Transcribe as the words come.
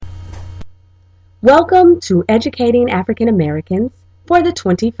Welcome to Educating African Americans for the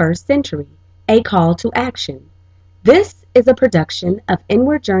 21st Century, a call to action. This is a production of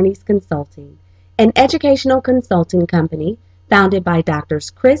Inward Journeys Consulting, an educational consulting company founded by Drs.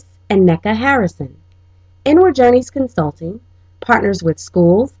 Chris and Nneka Harrison. Inward Journeys Consulting partners with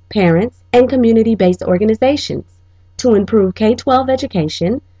schools, parents, and community-based organizations to improve K-12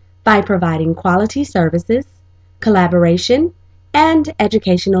 education by providing quality services, collaboration, and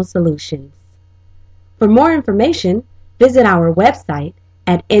educational solutions. For more information, visit our website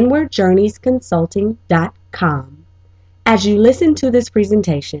at inwardjourneysconsulting.com. As you listen to this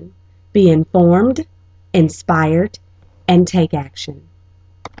presentation, be informed, inspired, and take action.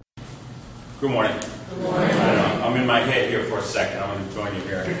 Good morning. Good morning. I'm in my head here for a second. I'm going to join you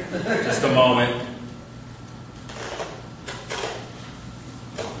here. Just a moment.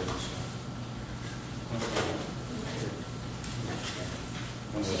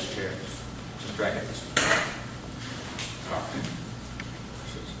 One of those chairs. Just drag it this way.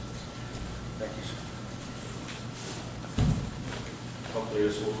 Thank you, sir. Hopefully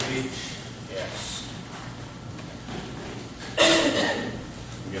this will reach. Yes.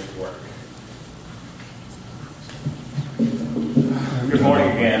 Get to work. Good morning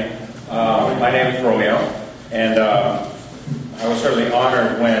again. My name is Romeo, and I was certainly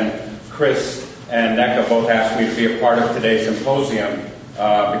honored when Chris and Nneka both asked me to be a part of today's symposium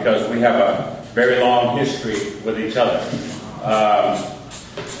because we have a very long history with each other.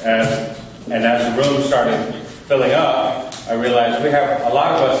 As the room started filling up, I realized a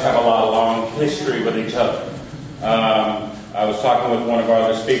lot of us have a long history with each other. I was talking with one of our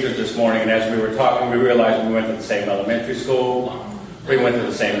other speakers this morning, and as we were talking, we realized we went to the same elementary school, we went to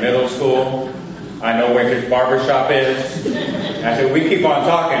the same middle school. I know where his barbershop is. I said, we keep on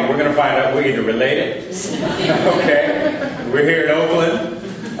talking, we're going to find out we're either related, okay? We're here in Oakland,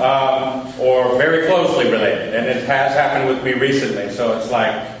 or very closely related, and it has happened with me recently. So it's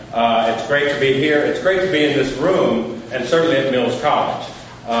like, it's great to be here. It's great to be in this room, and certainly at Mills College.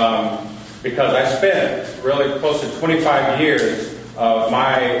 Because I spent really close to 25 years of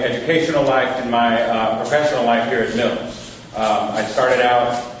my educational life and my professional life here at Mills. I started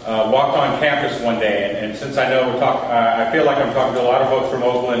out, walked on campus one day, and since I know I feel like I'm talking to a lot of folks from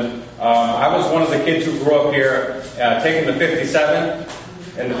Oakland. I was one of the kids who grew up here, taking the 57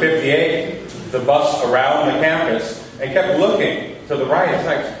 and the 58, the bus around the campus, and kept looking to the right. It's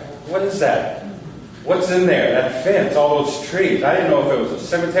like, what is that? What's in there? That fence, all those trees. I didn't know if it was a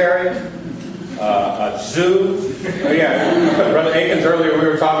cemetery, a zoo. Oh, yeah, Brother Akins earlier we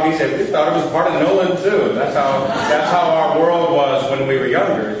were talking. He said we thought it was part of Nolan Zoo. That's how our world was when we were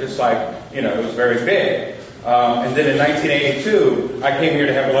younger. Just like it was very big. And then in 1982, I came here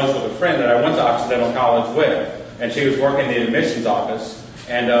to have lunch with a friend that I went to Occidental College with, and she was working in the admissions office.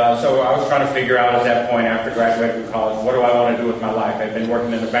 And so I was trying to figure out at that point after graduating from college, what do I want to do with my life? I'd been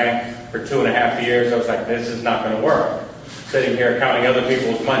working in the bank for 2.5 years. I was like, this is not going to work. Sitting here counting other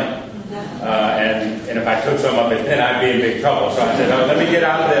people's money. And if I took some of it, then I'd be in big trouble. So I said, no, let me get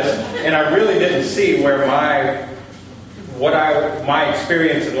out of this. And I really didn't see where my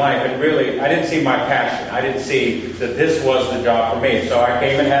experience in life, and really, I didn't see my passion. I didn't see that this was the job for me. So I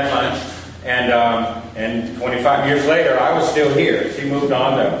came and had lunch, and 25 years later, I was still here. She moved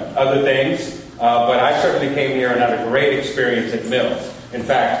on to other things, but I certainly came here and had a great experience at Mills. In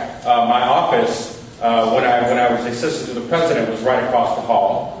fact, my office, when I was assistant to the president, was right across the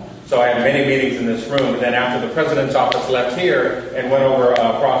hall. So I had many meetings in this room, and then after the president's office left here and went over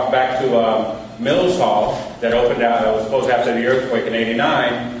back to Mills Hall that opened out, I was supposed after the earthquake in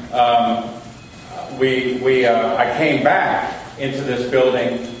 '89, I came back into this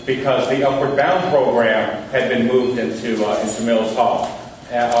building because the Upward Bound program had been moved into Mills Hall,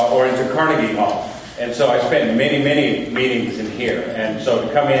 or into Carnegie Hall. And so I spent many meetings in here. And so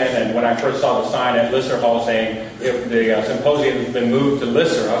to come in, and when I first saw the sign at Lisser Hall saying if the symposium has been moved to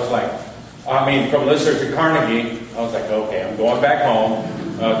Lisser, I was like, from Lisser to Carnegie, I was like, okay, I'm going back home,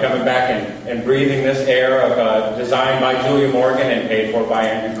 coming back and breathing this air of designed by Julia Morgan and paid for by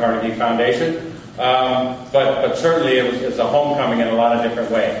Andrew Carnegie Foundation. But certainly it was a homecoming in a lot of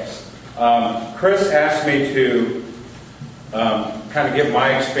different ways. Chris asked me to kind of give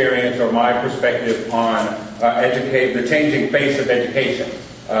my experience or my perspective on the changing face of education.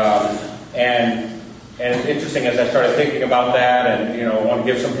 And it's interesting as I started thinking about that, and I want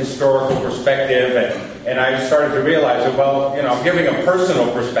to give some historical perspective, and I started to realize that, I'm giving a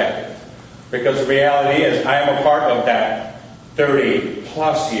personal perspective, because the reality is I am a part of that 30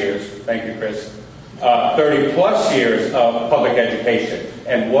 plus years, thank you Chris, 30 plus years of public education,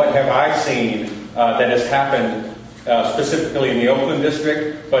 and what have I seen that has happened specifically in the Oakland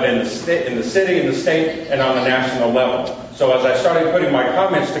district, but in the city, in the state, and on the national level. So as I started putting my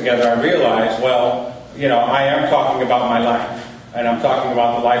comments together, I realized, well, I am talking about my life. And I'm talking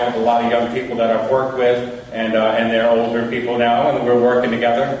about the life of a lot of young people that I've worked with, and they're older people now, and we're working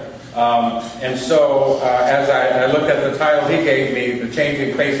together. And so as I looked at the title he gave me, The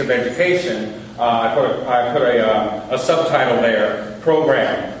Changing Face of Education, I put a subtitle there,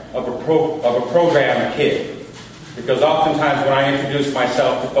 Program of a Program Kid. Because oftentimes when I introduce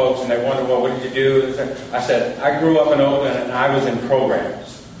myself to folks and they wonder, well, what did you do? I said, I grew up in Oakland and I was in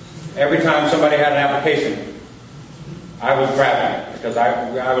programs. Every time somebody had an application, I was grabbing it because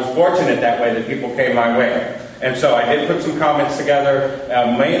I was fortunate that way that people came my way. And so I did put some comments together,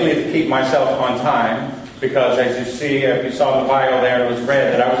 mainly to keep myself on time, because as you see, if you saw in the bio there, it was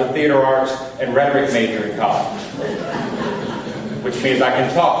read that I was a theater arts and rhetoric major in college, which means I can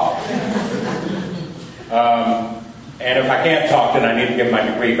talk. And if I can't talk, then I need to get my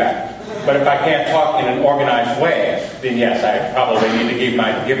degree back. But if I can't talk in an organized way, then yes, I probably need to give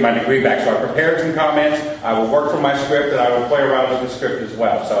my degree back. So I prepared some comments. I will work from my script, and I will play around with the script as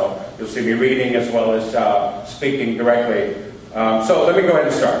well. So you'll see me reading as well as speaking directly. So let me go ahead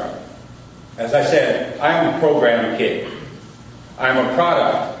and start. As I said, I am a program kid. I'm a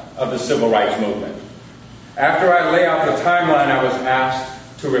product of the civil rights movement. After I lay out the timeline I was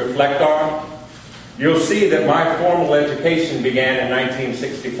asked to reflect on, you'll see that my formal education began in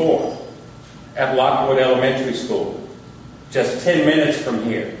 1964 at Lockwood Elementary School, just 10 minutes from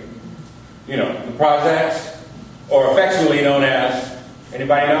here. The Projects, or affectionately known as,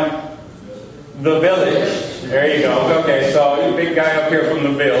 anybody know? The Village. There you go. Okay, so a big guy up here from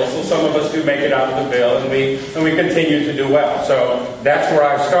the Ville. So some of us do make it out of the Ville, and we continue to do well. So that's where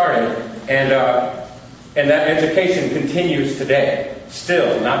I started, and that education continues today,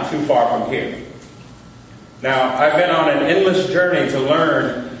 still not too far from here. Now, I've been on an endless journey to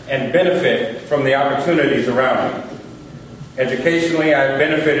learn and benefit from the opportunities around me. Educationally, I've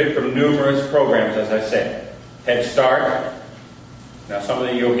benefited from numerous programs, as I said. Head Start. Now, some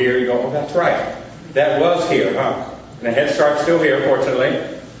of you will hear, you go, oh, that's right. That was here, huh? And the Head Start's still here, fortunately.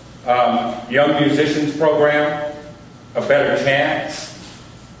 Young Musicians Program. A Better Chance.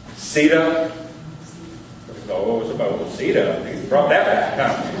 CETA. Oh, what was about CETA? You brought that back,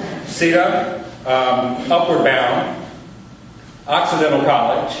 huh? CETA. Upward Bound, Occidental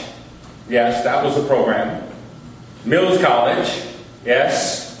College, yes, that was a program. Mills College,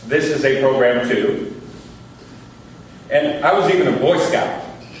 yes, this is a program too. And I was even a Boy Scout,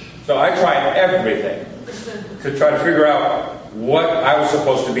 so I tried everything to try to figure out what I was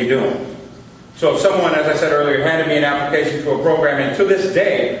supposed to be doing. So if someone, as I said earlier, handed me an application to a program, and to this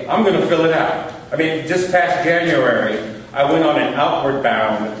day, I'm going to fill it out. I mean, just past January, I went on an Outward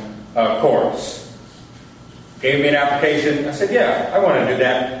Bound course. Gave me an application. I said, yeah, I want to do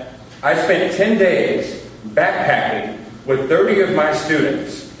that. I spent 10 days backpacking with 30 of my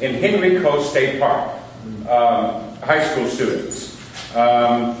students in Henry Coast State Park, high school students.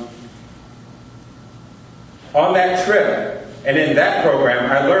 On that trip, and in that program,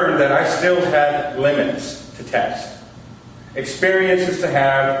 I learned that I still had limits to test, experiences to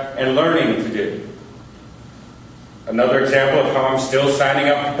have, and learning to do. Another example of how I'm still signing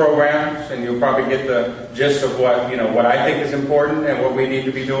up for programs, and you'll probably get the gist of what I think is important and what we need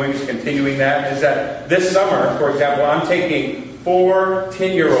to be doing is continuing that, is that this summer, for example, I'm taking 4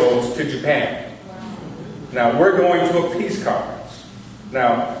 10-year-olds to Japan. Now, we're going to a peace conference.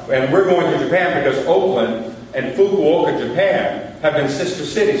 Now, and we're going to Japan because Oakland and Fukuoka, Japan, have been sister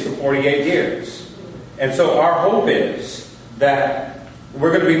cities for 48 years. And so our hope is that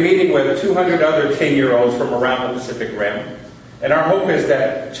we're going to be meeting with 200 other 10-year-olds from around the Pacific Rim. And our hope is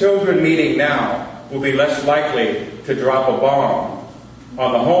that children meeting now will be less likely to drop a bomb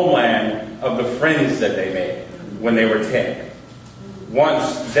on the homeland of the friends that they made when they were 10,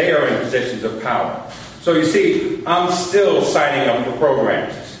 once they are in positions of power. So you see, I'm still signing up for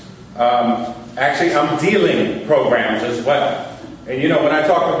programs. Actually, I'm dealing programs as well. And when I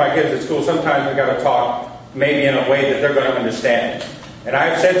talk to my kids at school, sometimes we've got to talk maybe in a way that they're going to understand. And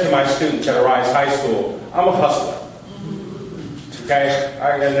I've said to my students at Arise High School, I'm a hustler. Okay?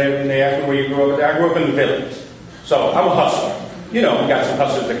 And they ask me where you grew up. I grew up in the Village. So I'm a hustler. We got some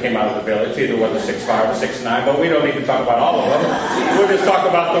hustlers that came out of the Village, either whether 6'5" or 6'9", but we don't need to talk about all of them. We'll just talk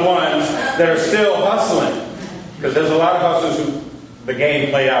about the ones that are still hustling. Because there's a lot of hustlers who the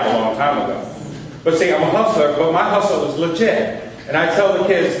game played out a long time ago. But see, I'm a hustler, but my hustle is legit. And I tell the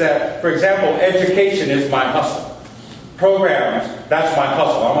kids that, for example, education is my hustle. Programs, that's my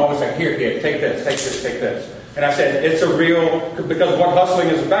hustle. I'm always like, here, take this, take this, take this. And I said, it's a real, because what hustling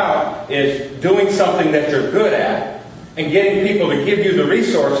is about is doing something that you're good at and getting people to give you the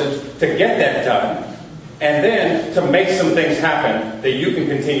resources to get that done, and then to make some things happen that you can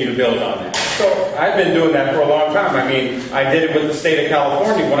continue to build on that. So I've been doing that for a long time. I mean, I did it with the state of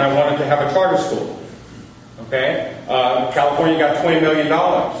California when I wanted to have a charter school. Okay? California got $20 million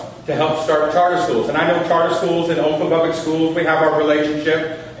to help start charter schools. And I know charter schools and Oakland Public Schools, we have our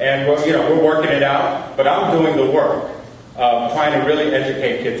relationship, and we're working it out, but I'm doing the work of trying to really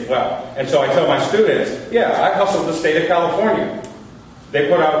educate kids well. And so I tell my students, I hustled the state of California. They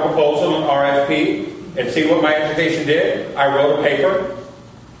put out a proposal, an RFP, and see what my education did. I wrote a paper,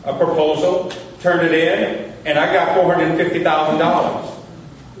 a proposal, turned it in, and I got $450,000.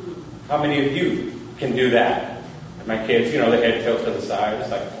 How many of you can do that? And my kids, the head tilt to the side. It's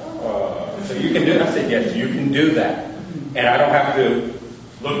like, so you can do that? I said, yes, you can do that. And I don't have to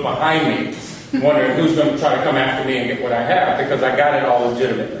look behind me, wondering who's going to try to come after me and get what I have, because I got it all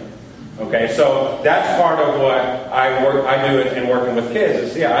legitimately. Okay, so that's part of what I do in working with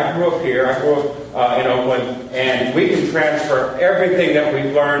kids. Is, I grew up here. I grew up in Oakland, and we can transfer everything that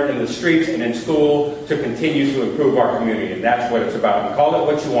we've learned in the streets and in school to continue to improve our community, and that's what it's about. And call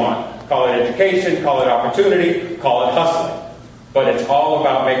it what you want. Call it education, call it opportunity, call it hustling. But it's all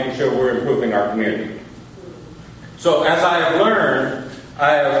about making sure we're improving our community. So as I have learned,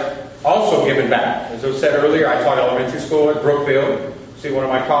 I have also given back. As I said earlier, I taught elementary school at Brookfield. See one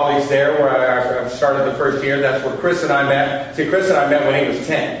of my colleagues there where I started the first year. That's where Chris and I met. See, Chris and I met when he was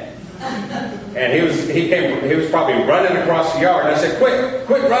 10. And he was probably running across the yard. And I said,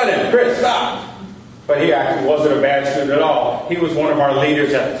 quit running, Chris, stop. But he actually wasn't a bad student at all. He was one of our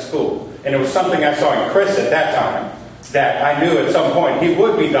leaders at the school. And it was something I saw in Chris at that time that I knew at some point he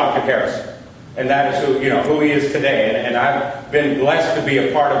would be Dr. Harrison. And that is who he is today. And I've been blessed to be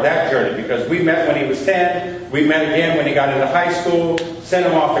a part of that journey, because we met when he was 10. We met again when he got into high school, sent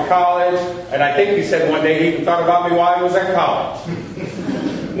him off to college. And I think he said one day he even thought about me while he was at college,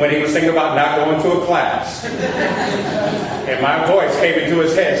 when he was thinking about not going to a class. And my voice came into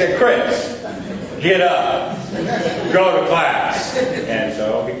his head and said, Chris, get up, go to class. And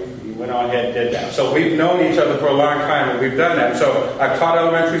so he went on ahead and did that. So we've known each other for a long time, and we've done that. So I've taught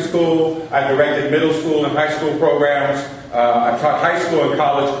elementary school, I've directed middle school and high school programs, I've taught high school and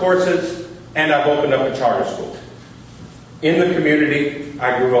college courses, and I've opened up a charter school in the community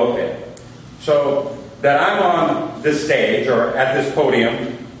I grew up in. So that I'm on this stage, or at this podium,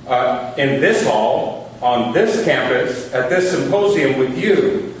 in this hall, on this campus, at this symposium with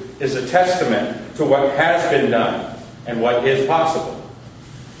you, is a testament to what has been done and what is possible.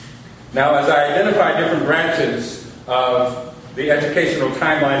 Now, as I identify different branches of the educational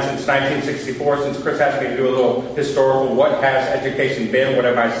timeline since 1964, since Chris asked me to do a little historical, what has education been, what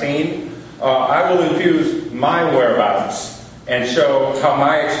have I seen, I will infuse my whereabouts and show how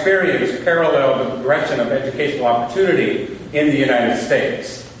my experience paralleled the progression of educational opportunity in the United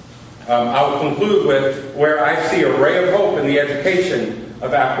States. I will conclude with where I see a ray of hope in the education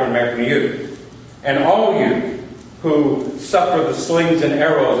of African American youth. And all youth who suffer the slings and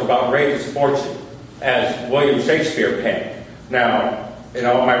arrows of outrageous fortune, as William Shakespeare penned. Now,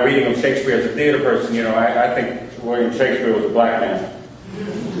 my reading of Shakespeare as a theater person, I think William Shakespeare was a black man.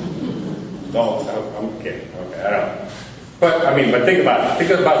 No, I'm kidding. Okay, I don't know. But think about it.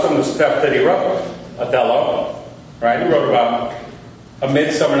 Think about some of the stuff that he wrote. Othello, right? He wrote about A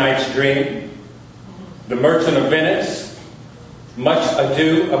Midsummer Night's Dream, The Merchant of Venice, Much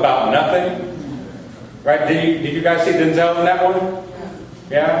Ado About Nothing. Right? Did you guys see Denzel in that one?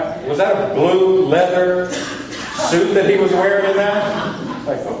 Yeah? Was that a blue leather suit that he was wearing in that?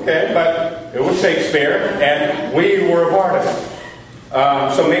 Like, okay, but it was Shakespeare, and we were a part of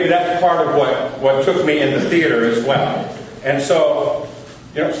it. So maybe that's part of what took me in the theater as well. And so,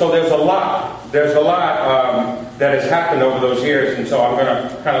 so there's a lot that has happened over those years, and so I'm going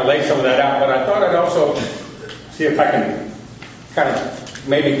to kind of lay some of that out. But I thought I'd also see if I can kind of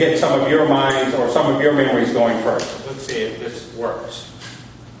maybe get some of your minds or some of your memories going first. Let's see if this works.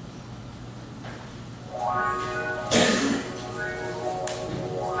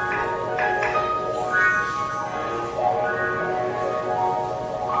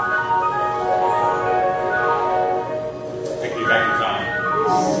 Take me back in time.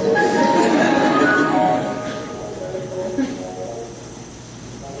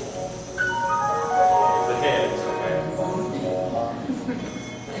 The heads, okay.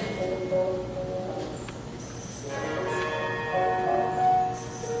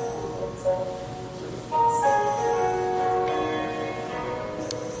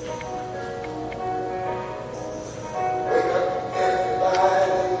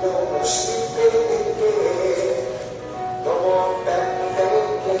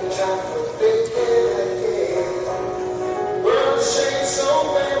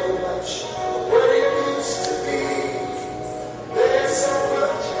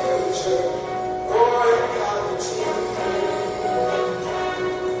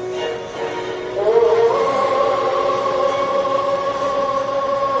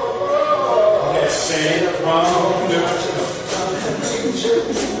 Sing from the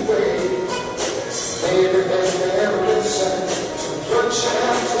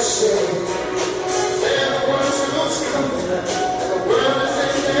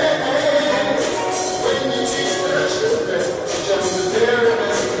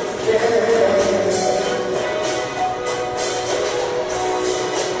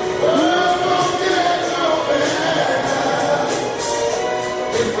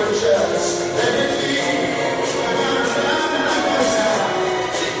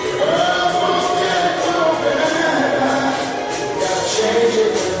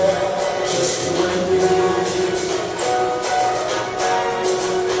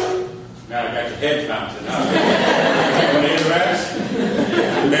Now I got your head bouncing. Want to interact?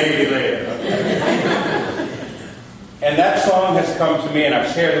 Maybe later. And that song has come to me, and I've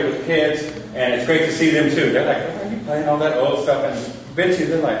shared it with kids, and it's great to see them too. They're like, "Oh, are you playing all that old stuff?" And eventually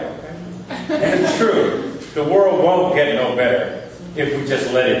they're like, "Okay." And it's true. The world won't get no better if we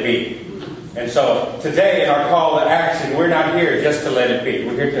just let it be. And so today in our call to action, we're not here just to let it be.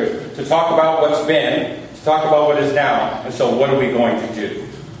 We're here to talk about what's been, to talk about what is now, and so what are we going to do?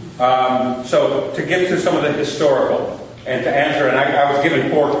 So to get to some of the historical and to answer, and I was given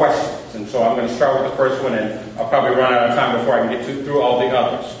 4 questions, and so I'm going to start with the first one, and I'll probably run out of time before I can get through all the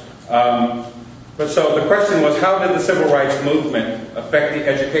others. But so the question was, how did the Civil Rights Movement affect the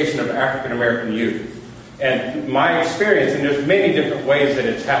education of African American youth? And my experience, and there's many different ways that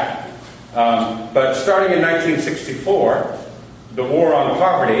it's happened, but starting in 1964, the War on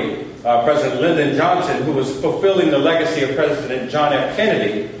Poverty, President Lyndon Johnson, who was fulfilling the legacy of President John F.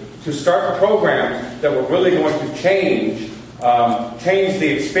 Kennedy, to start programs that were really going to change the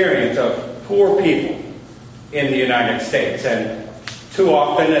experience of poor people in the United States. And too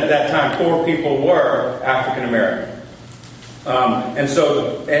often at that time, poor people were African American. And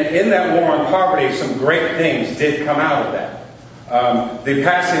in that war on poverty, some great things did come out of that. The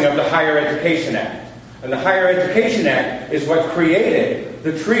passing of the Higher Education Act. And the Higher Education Act is what created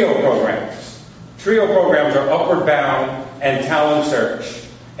the TRIO programs. TRIO programs are Upward Bound and Talent Search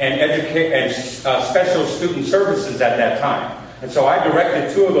and special student services at that time. And so I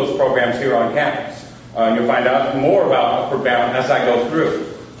directed 2 of those programs here on campus. You'll find out more about Upward Bound as I go through.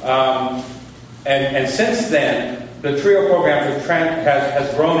 And since then, the TRIO program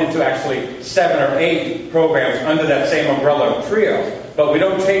has grown into actually 7 or 8 programs under that same umbrella of TRIO. But we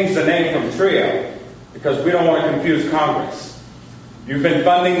don't change the name from TRIO because we don't want to confuse Congress. You've been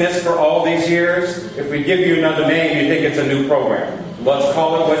funding this for all these years. If we give you another name, you think it's a new program. Let's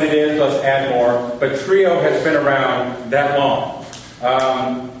call it what it is. Let's add more. But TRIO has been around that long.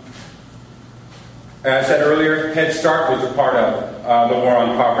 As I said earlier, Head Start was a part of the War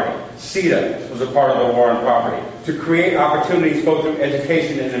on Poverty. CETA was a part of the War on Poverty, to create opportunities both through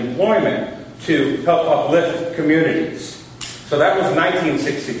education and employment to help uplift communities. So that was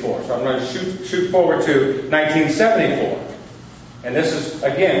 1964. So I'm going to shoot forward to 1974. And this is,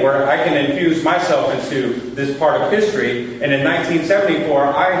 again, where I can infuse myself into this part of history. And in 1974,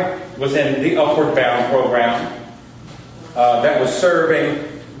 I was in the Upward Bound program that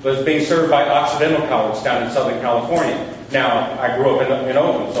was being served by Occidental College down in Southern California. Now, I grew up in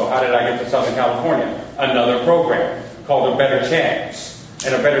Oakland, so how did I get to Southern California? Another program called A Better Chance.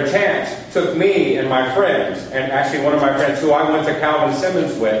 And A Better Chance took me and my friends, and actually one of my friends who I went to Calvin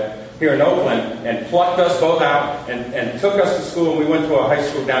Simmons with here in Oakland, and plucked us both out and took us to school, and we went to a high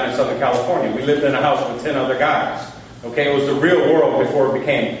school down in Southern California. We lived in a house with 10 other guys. Okay, it was the real world before it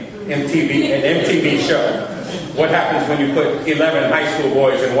became an MTV show. What happens when you put 11 high school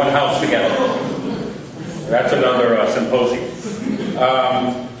boys in one house together? That's another symposium.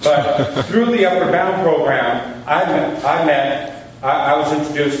 But through the Upward Bound program, I was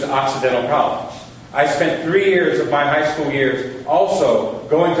introduced to Occidental College. I spent 3 years of my high school years also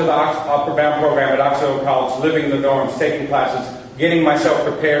going to the Upward Bound program at Occidental College, living in the dorms, taking classes, getting myself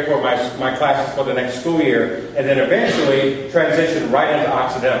prepared for my classes for the next school year, and then eventually transitioned right into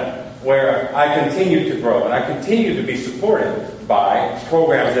Occidental, where I continued to grow and I continued to be supported by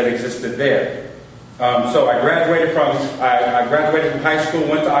programs that existed there. So I graduated from high school,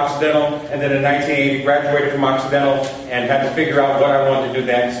 went to Occidental, and then in 1980 graduated from Occidental and had to figure out what I wanted to do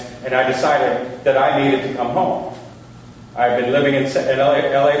next. And I decided that I needed to come home. I've been living in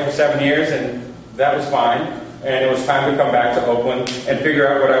LA for 7 years, and that was fine. And it was time to come back to Oakland and figure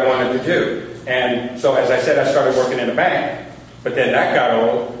out what I wanted to do. And so, as I said, I started working in a bank. But then that got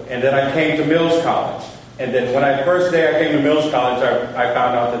old, and then I came to Mills College. And then when first day I came to Mills College, I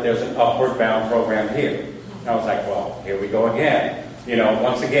found out that there's an Upward Bound program here. And I was like, well, here we go again.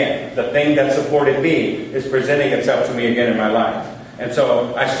 Once again, the thing that supported me is presenting itself to me again in my life. And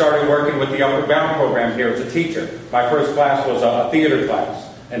so I started working with the Upward Bound program here as a teacher. My first class was a theater class.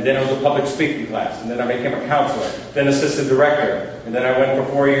 And then it was a public speaking class. And then I became a counselor, then assistant director. And then I went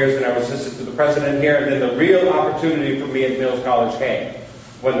for 4 years and I was assistant to the president here. And then the real opportunity for me at Mills College came.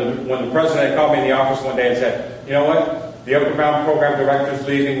 When the president called me in the office one day and said, you know what, the Upward Bound program director is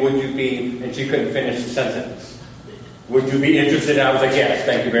leaving, would you be, and she couldn't finish the sentence. Would you be interested? And I was like, yes,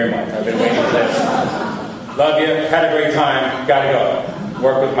 thank you very much. I've been waiting for this. Love you, had a great time, gotta go.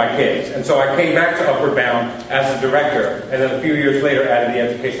 Work with my kids. And so I came back to Upward Bound as a director, and then a few years later added the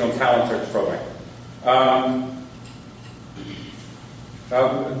Educational Talent Search program.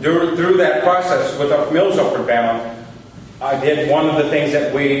 Through that process with Mills Upward Bound, I did one of the things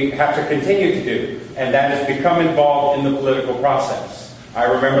that we have to continue to do, and that is become involved in the political process. I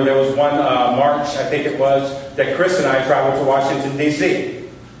remember there was one March, I think it was, that Chris and I traveled to Washington, D.C.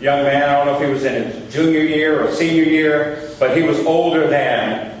 Young man, I don't know if he was in his junior year or senior year, but he was older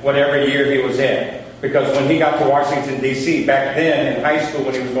than whatever year he was in. Because when he got to Washington, D.C., back then in high school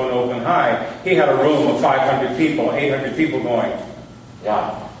when he was going to Oakland High, he had a room of 500 people, 800 people going,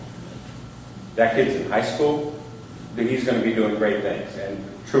 wow, that kid's in high school? He's going to be doing great things. And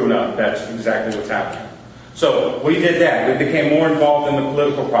true enough, that's exactly what's happening. So we did that. We became more involved in the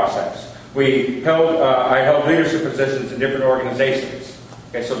political process. I held leadership positions in different organizations.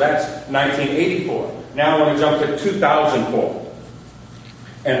 Okay, so that's 1984. Now I want to jump to 2004.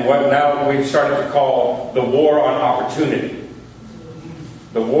 And what now we've started to call the war on opportunity.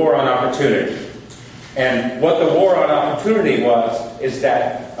 The war on opportunity. And what the war on opportunity is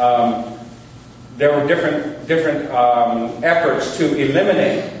that there were different efforts to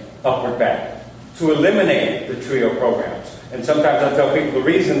eliminate Upward Bound, to eliminate the TRIO programs. And sometimes I tell people the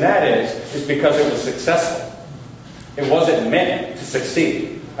reason that is because it was successful. It wasn't meant to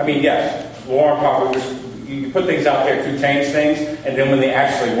succeed. I mean, yes, war on poverty, you put things out there to change things, and then when they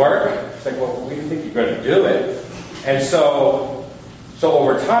actually work, it's like, well, we didn't think you're going to do it. And so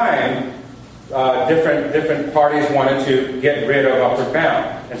over time, different parties wanted to get rid of Upward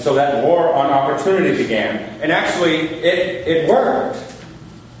Bound. And so that war on opportunity began. And actually, it worked.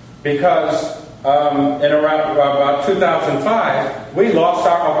 Because in around about 2005, we lost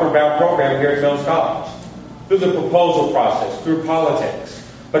our Upward Bound program here at Mills College. Through the proposal process, through politics.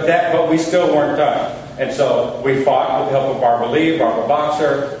 But we still weren't done. And so we fought with the help of Barbara Lee, Barbara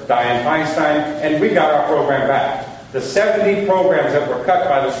Boxer, Diane Feinstein, and we got our program back. The 70 programs that were cut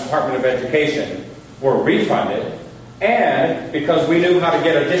by the Department of Education were refunded, and because we knew how to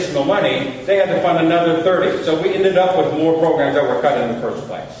get additional money, they had to fund another 30. So we ended up with more programs that were cut in the first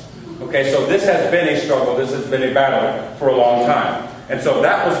place. Okay, so this has been a struggle, this has been a battle for a long time. And so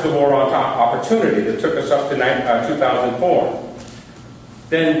that was the war on opportunity that took us up to 2004.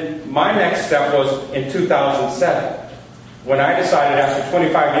 Then my next step was in 2007. When I decided after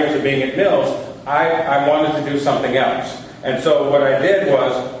 25 years of being at Mills, I wanted to do something else. And so what I did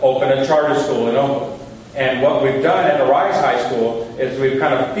was open a charter school in Oakland. And what we've done at Arise High School is we've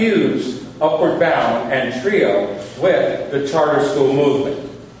kind of fused Upward Bound and TRIO with the charter school movement.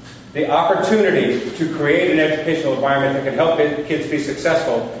 The opportunity to create an educational environment that can help kids be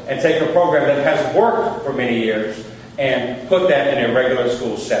successful and take a program that has worked for many years and put that in a regular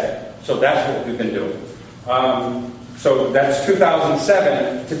school setting. So that's what we've been doing. So that's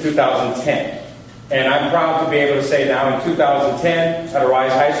 2007 to 2010. And I'm proud to be able to say now in 2010 at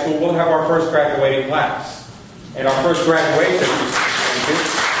Arise High School, we'll have our first graduating class. And our first graduation...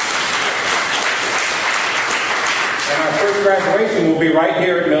 graduation will be right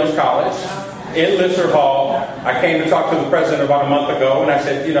here at Mills College in Lisser Hall. I came to talk to the president about a month ago, and I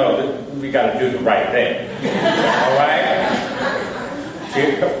said, you know, we got to do the right thing. All right?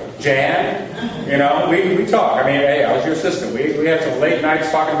 Jan, you know, we talk. I mean, hey, I was your assistant. We had some late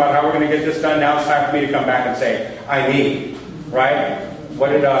nights talking about how we're going to get this done. Now it's time for me to come back and say, I need, right? What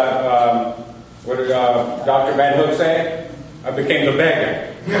did Dr. Van Hook say? I became the beggar.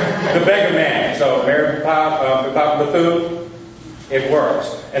 The beggar man. So Mary Bethune, it works.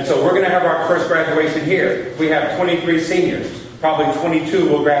 And so we're going to have our first graduation here. We have 23 seniors. Probably 22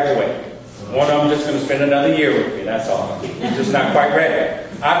 will graduate. One of them just going to spend another year with me, that's all. He's just not quite ready.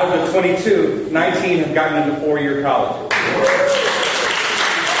 Out of the 22, 19 have gotten into four-year colleges.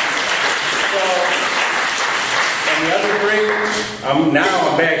 And the other three, I'm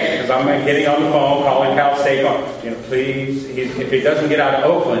begging, because I'm getting on the phone, calling Cal State, please, if he doesn't get out of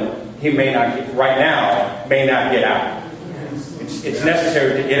Oakland, he may not get, right now, may not get out. It's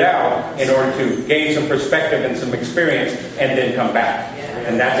necessary to get out in order to gain some perspective and some experience and then come back.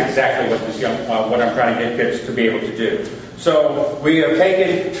 And that's exactly what what I'm trying to get kids to be able to do. So we have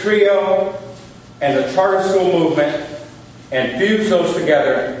taken TRIO and the charter school movement and fuse those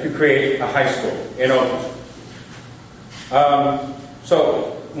together to create a high school in Oakland.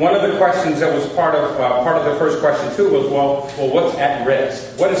 So one of the questions that was part of the first question too was, well, what's at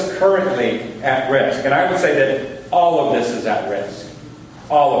risk? What is currently at risk? And I would say that all of this is at risk,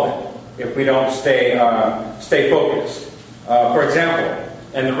 all of it, if we don't stay focused. For example,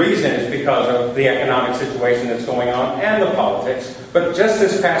 and the reason is because of the economic situation that's going on and the politics. But just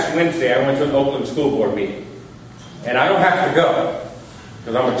this past Wednesday, I went to an Oakland school board meeting, and I don't have to go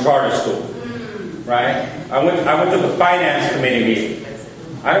because I'm a charter school, right? I went to the finance committee meeting.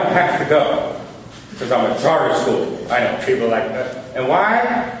 I don't have to go because I'm a charter school. I know people like that. And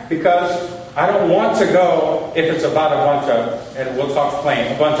why? Because I don't want to go if it's about a bunch of, and we'll talk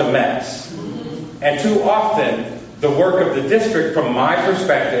plain, a bunch of mess. And too often, the work of the district, from my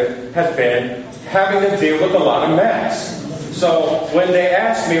perspective, has been having to deal with a lot of mess. So when they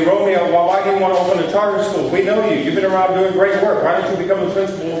asked me, Romeo, well, why do you want to open a charter school? We know you. You've been around doing great work. Why don't you become the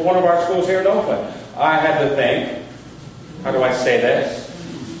principal of one of our schools here in Oakland? I had to think, how do I say this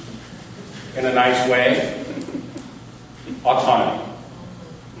in a nice way? Autonomy.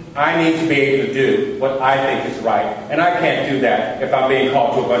 I need to be able to do what I think is right, and I can't do that if I'm being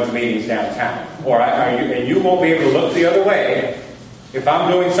called to a bunch of meetings downtown. And you won't be able to look the other way if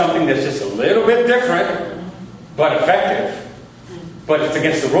I'm doing something that's just a little bit different, but effective, but it's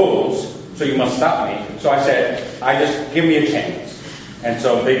against the rules, so you must stop me. So I said, give me a chance. And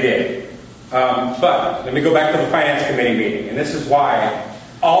so they did. But let me go back to the finance committee meeting, and this is why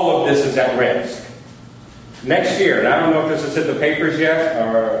all of this is at risk. Next year, and I don't know if this has hit the papers yet,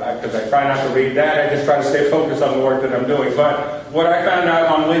 or because I try not to read that, I just try to stay focused on the work that I'm doing. But what I found out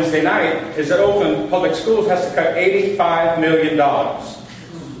on Wednesday night is that Oakland Public Schools has to cut $85 million out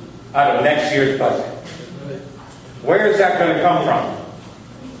of next year's budget. Where is that going to come from?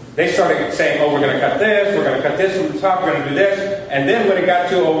 They started saying, oh, we're going to cut this, we're going to cut this from the top, we're going to do this. And then when it got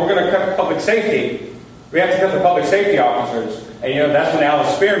to, oh, we're going to cut public safety, we have to cut the public safety officers. And that's when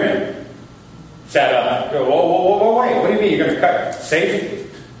Alice Spearman sat up. Whoa, wait, what do you mean you're going to cut safety?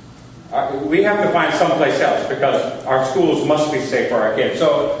 We have to find someplace else because our schools must be safe for our kids.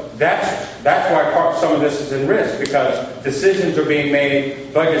 So that's why some of this is in risk, because decisions are being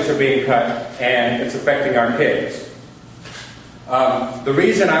made, budgets are being cut, and it's affecting our kids. The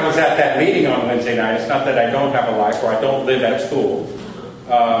reason I was at that meeting on Wednesday night, it's not that I don't have a life or I don't live at school,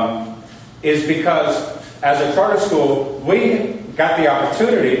 is because as a charter school, we got the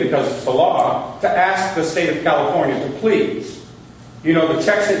opportunity, because it's the law, to ask the state of California to please. The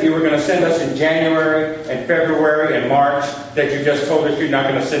checks that you were going to send us in January and February and March that you just told us you're not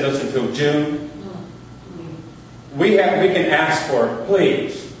going to send us until June, we can ask for,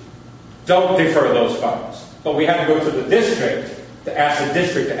 please, don't defer those funds. But we have to go to the district to ask the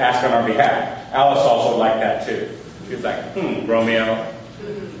district to ask on our behalf. Alice also liked that too. She was like, Romeo,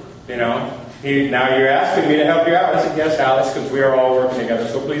 now you're asking me to help you out. I said, yes, Alice, because we are all working together.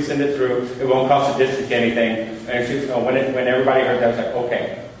 So please send it through. It won't cost the district anything. And she, when everybody heard that, I was like,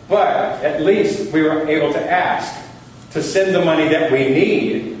 okay. But at least we were able to ask to send the money that we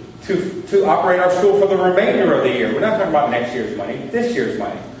need to operate our school for the remainder of the year. We're not talking about next year's money, this year's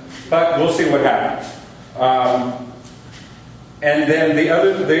money. But we'll see what happens. And then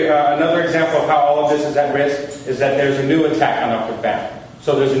another example of how all of this is at risk is that there's a new attack on Upward Bound.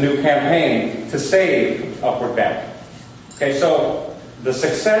 So there's a new campaign to save Upward Bound. Okay, so the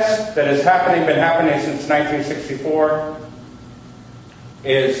success that has been happening since 1964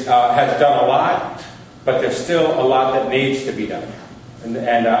 has done a lot, but there's still a lot that needs to be done.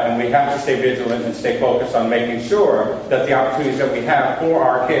 And we have to stay vigilant and stay focused on making sure that the opportunities that we have for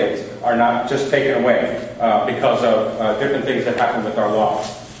our kids are not just taken away because of different things that happen with our laws.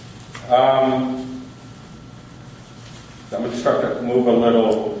 I'm going to start to move a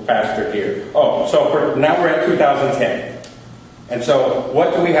little faster here. Now we're at 2010. And so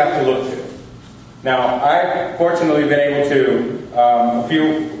what do we have to look to? Now, I've fortunately been able to, a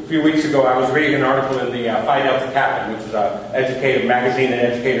few weeks ago, I was reading an article in the Phi Delta Kappan, which is an educative magazine that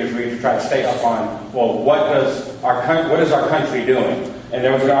educators read to try to stay up on, what is our country doing? And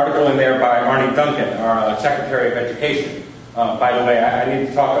there was an article in there by Arne Duncan, our Secretary of Education. By the way, I need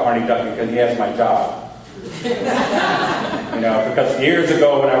to talk to Arne Duncan because he has my job. Because years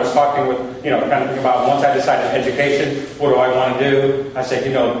ago when I was talking with, kind of thinking about once I decided education, what do I want to do? I said,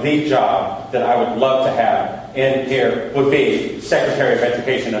 the job that I would love to have in here would be Secretary of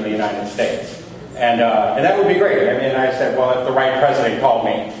Education of the United States. And that would be great. And I said, well, if the right president called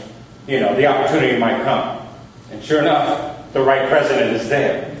me, the opportunity might come. And sure enough, the right president is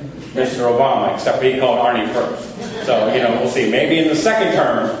there, Mr. Obama, except he called Arne first. So, we'll see. Maybe in the second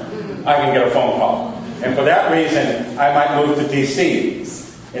term, I can get a phone call. And for that reason, I might move to D.C.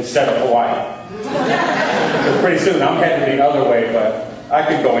 instead of Hawaii. Because pretty soon I'm headed the other way, but I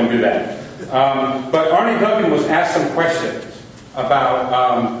could go and do that. But Arne Duncan was asked some questions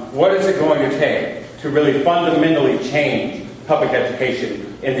about what is it going to take to really fundamentally change public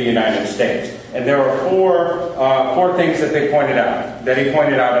education in the United States. And there are four things that he pointed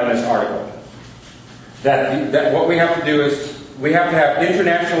out in this article. That what we have to do is we have to have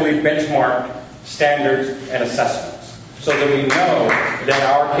internationally benchmarked standards and assessments so that we know that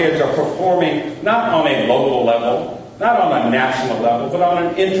our kids are performing not on a local level, not on a national level, but on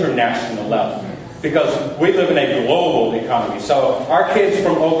an international level. Because we live in a global economy. So our kids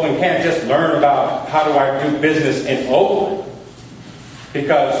from Oakland can't just learn about how do I do business in Oakland.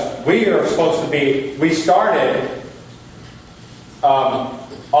 Because we are supposed to be, we started all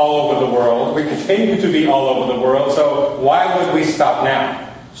over the world. We continue to be all over the world. So why would we stop now?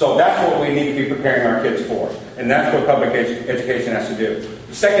 So that's what we need to be preparing our kids for. And that's what public education has to do.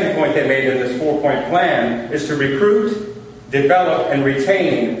 The second point they made in this 4-point plan is to recruit, develop, and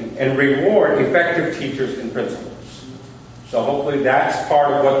retain and reward effective teachers and principals. So hopefully that's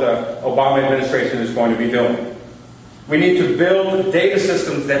part of what the Obama administration is going to be doing. We need to build data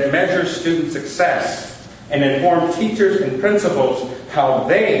systems that measure student success and inform teachers and principals how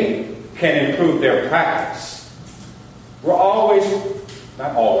they can improve their practice. We're often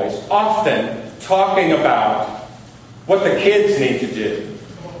talking about what the kids need to do.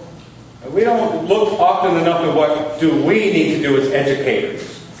 We don't look often enough at what do we need to do as educators.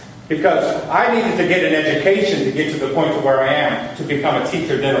 Because I needed to get an education to get to the point to where I am, to become a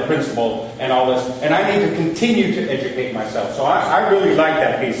teacher, then a principal, and all this. And I need to continue to educate myself. So I really like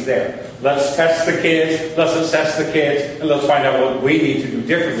that piece there. Let's test the kids, let's assess the kids, and let's find out what we need to do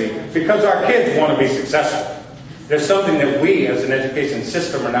differently. Because our kids want to be successful. There's something that we, as an education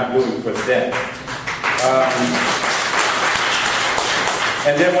system, are not doing for them.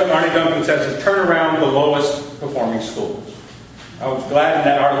 And then what Arne Duncan says is turn around the lowest performing schools. I was glad in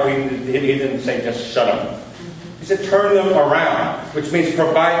that article he didn't say just shut them. He said turn them around, which means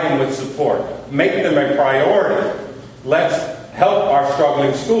provide them with support. Make them a priority. Let's help our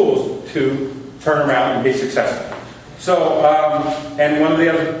struggling schools to turn around and be successful. So, and one of the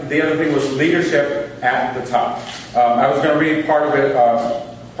other thing was leadership at the top. I was going to read part of it,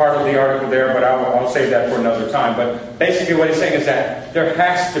 part of the article there, but I'll save that for another time. But basically what he's saying is that there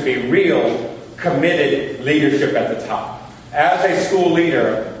has to be real, committed leadership at the top. As a school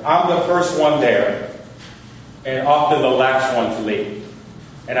leader, I'm the first one there, and often the last one to leave.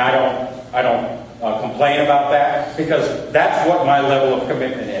 And I don't complain about that, because that's what my level of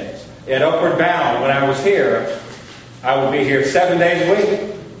commitment is. At Upward Bound, when I was here, I would be here 7 days a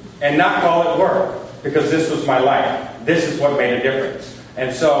week and not call it work, because this was my life. This is what made a difference.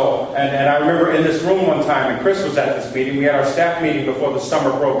 And so, and I remember in this room one time, and Chris was at this meeting, we had our staff meeting before the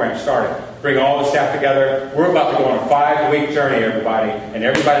summer program started. Bring all the staff together. We're about to go on a 5-week journey, everybody. And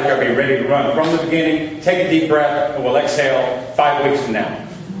everybody's going to be ready to run from the beginning, take a deep breath, and we'll exhale 5 weeks from now.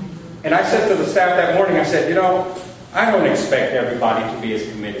 And I said to the staff that morning, I said, I don't expect everybody to be as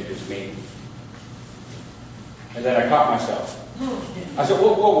committed as me. And then I caught myself. I said,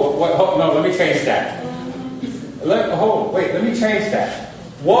 whoa, no, let me change that. Let me change that.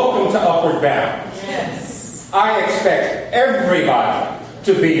 Welcome to Upward Bound. Yes. I expect everybody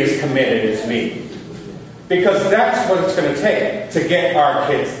to be as committed as me. Because that's what it's going to take to get our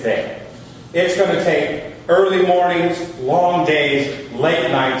kids there. It's going to take early mornings, long days,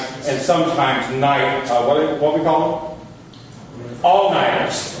 late nights, and sometimes night, what we call them?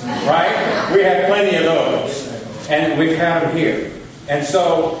 All-nighters, right? We have plenty of those. And we've had them here. And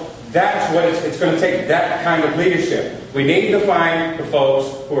so that's what it's going to take, that kind of leadership. We need to find the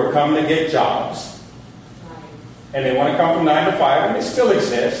folks who are coming to get jobs. And they want to come from 9 to 5, and they still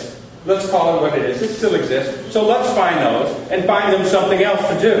exist. Let's call it what it is. It still exists. So let's find those and find them something else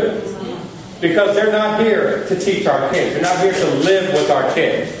to do. Because they're not here to teach our kids. They're not here to live with our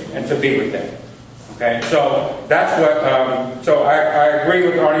kids and to be with them. Okay? So that's what, so I agree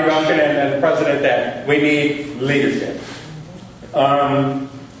with Arne Duncan and the President that we need leadership. And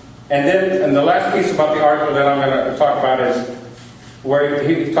the last piece about the article that I'm going to talk about is where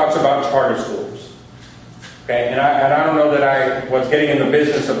he talks about charter schools. Okay, and I don't know that I was getting in the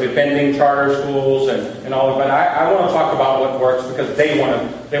business of defending charter schools and all of that, but I want to talk about what works because they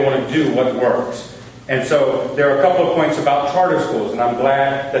want to do what works. And so there are a couple of points about charter schools, and I'm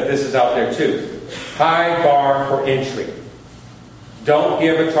glad that this is out there too. High bar for entry. Don't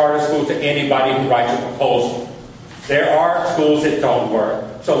give a charter school to anybody who writes a proposal. There are schools that don't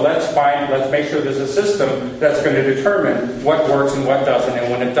work. So let's make sure there's a system that's going to determine what works and what doesn't.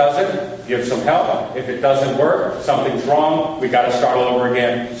 And when it doesn't, give some help. If it doesn't work, something's wrong, we got to start all over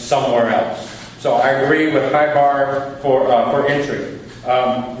again somewhere else. So I agree with high bar for entry.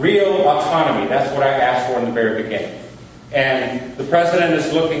 Real autonomy, that's what I asked for in the very beginning. And the president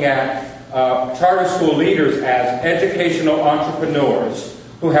is looking at charter school leaders as educational entrepreneurs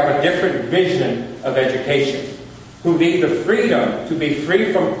who have a different vision of education, who need the freedom to be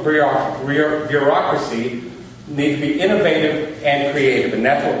free from bureaucracy, need to be innovative and creative, and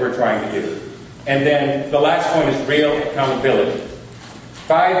that's what we're trying to do. And then the last point is real accountability.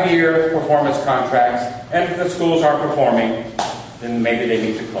 5-year performance contracts, and if the schools aren't performing, then maybe they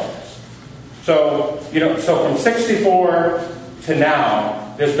need to close. So, so from 64 to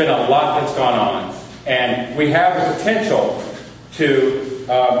now, there's been a lot that's gone on, and we have the potential to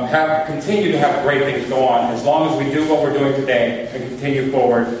continue to have great things go on as long as we do what we're doing today and continue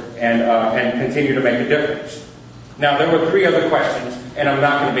forward and continue to make a difference. Now, there were 3 other questions, and I'm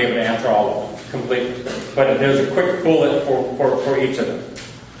not going to be able to answer all of them completely, but there's a quick bullet for each of them.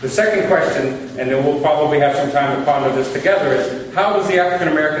 The second question, and then we'll probably have some time to ponder this together, is how does the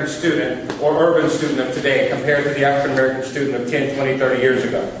African-American student or urban student of today compare to the African-American student of 10, 20, 30 years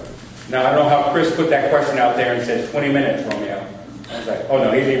ago? Now, I don't know how Chris put that question out there and said 20 minutes, Romeo. I was like, oh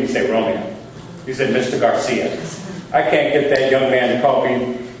no, he didn't even say Romeo. He said Mr. Garcia. I can't get that young man to call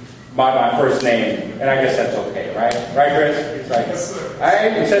me by my first name, and I guess that's okay, right? Right, Chris? He's like, I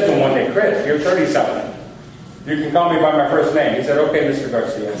even said to him one day, Chris, you're 30-something. You can call me by my first name. He said, okay, Mr.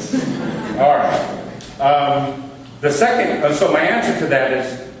 Garcia. All right. The second, so my answer to that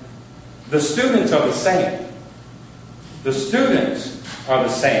is, the students are the same. The students are the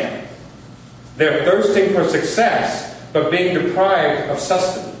same. They're thirsting for success, but being deprived of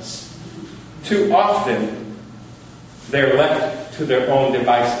sustenance. Too often, they're left to their own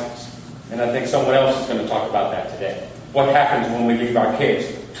devices. And I think someone else is going to talk about that today. What happens when we leave our kids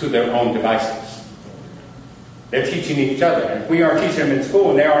to their own devices? They're teaching each other. And if we aren't teaching them in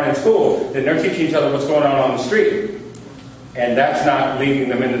school and they aren't in school, then they're teaching each other what's going on the street. And that's not leading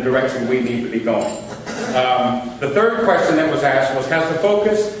them in the direction we need to be going. The third question that was asked was, has the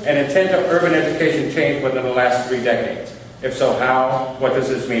focus and intent of urban education changed within the last 3 decades? If so, how? What does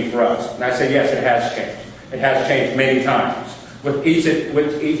this mean for us? And I say, yes, it has changed. It has changed many times with each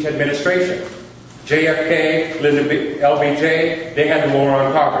administration. JFK, LBJ, they had the war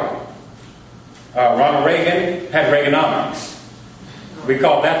on poverty. Ronald Reagan had Reaganomics. We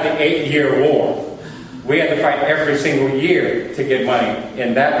call that the 8-year war. We had to fight every single year to get money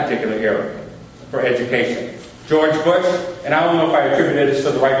in that particular era for education. George Bush, and I don't know if I attributed this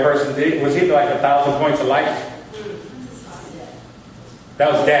to the right person, was he like 1,000 points of light?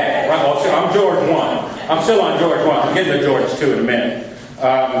 That was Dad. I'm George 1. I'm still on George 1. I'm getting to George 2 in a minute.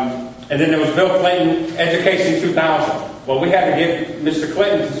 And then there was Bill Clinton, Education 2000. Well, we had to get Mr.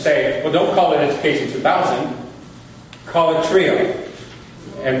 Clinton to say, well, don't call it Education 2000. Call it TRIO.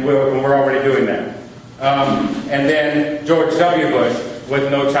 And we're already doing that. And then George W. Bush,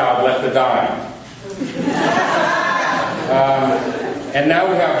 with No Child Left to Die. And now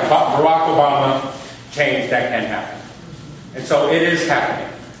we have Barack Obama, change that can happen. And so it is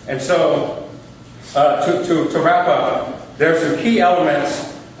happening. And so to wrap up, there are some key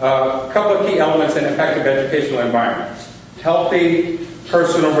elements, a couple of key elements in effective educational environments. Healthy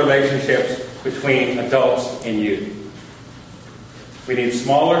personal relationships between adults and youth. We need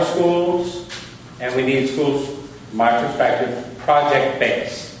smaller schools, and we need schools, from my perspective,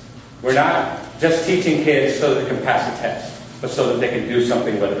 project-based. We're not just teaching kids so that they can pass a test, but so that they can do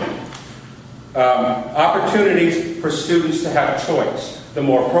something with it. Opportunities for students to have choice. The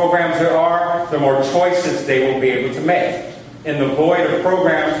more programs there are, the more choices they will be able to make. In the void of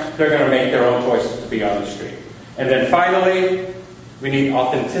programs, they're going to make their own choices to be on the street. And then finally, we need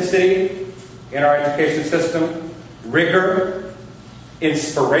authenticity in our education system, rigor,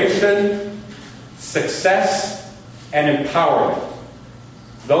 inspiration, success, and empowerment.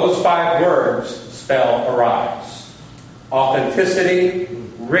 Those 5 words spell ARISE. Authenticity,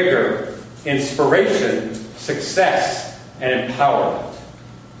 rigor, inspiration, success, and empowerment.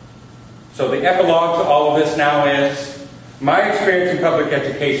 So the epilogue to all of this now is, my experience in public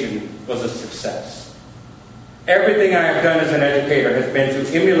education was a success. Everything I have done as an educator has been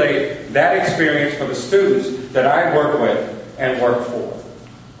to emulate that experience for the students that I work with and work for.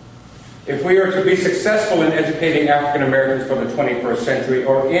 If we are to be successful in educating African Americans for the 21st century,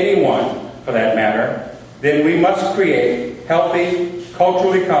 or anyone for that matter, then we must create healthy,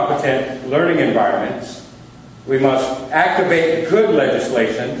 culturally competent learning environments. We must activate good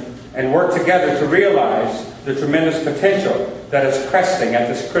legislation and work together to realize the tremendous potential that is cresting at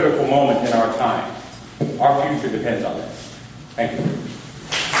this critical moment in our time. Our future depends on this. Thank you.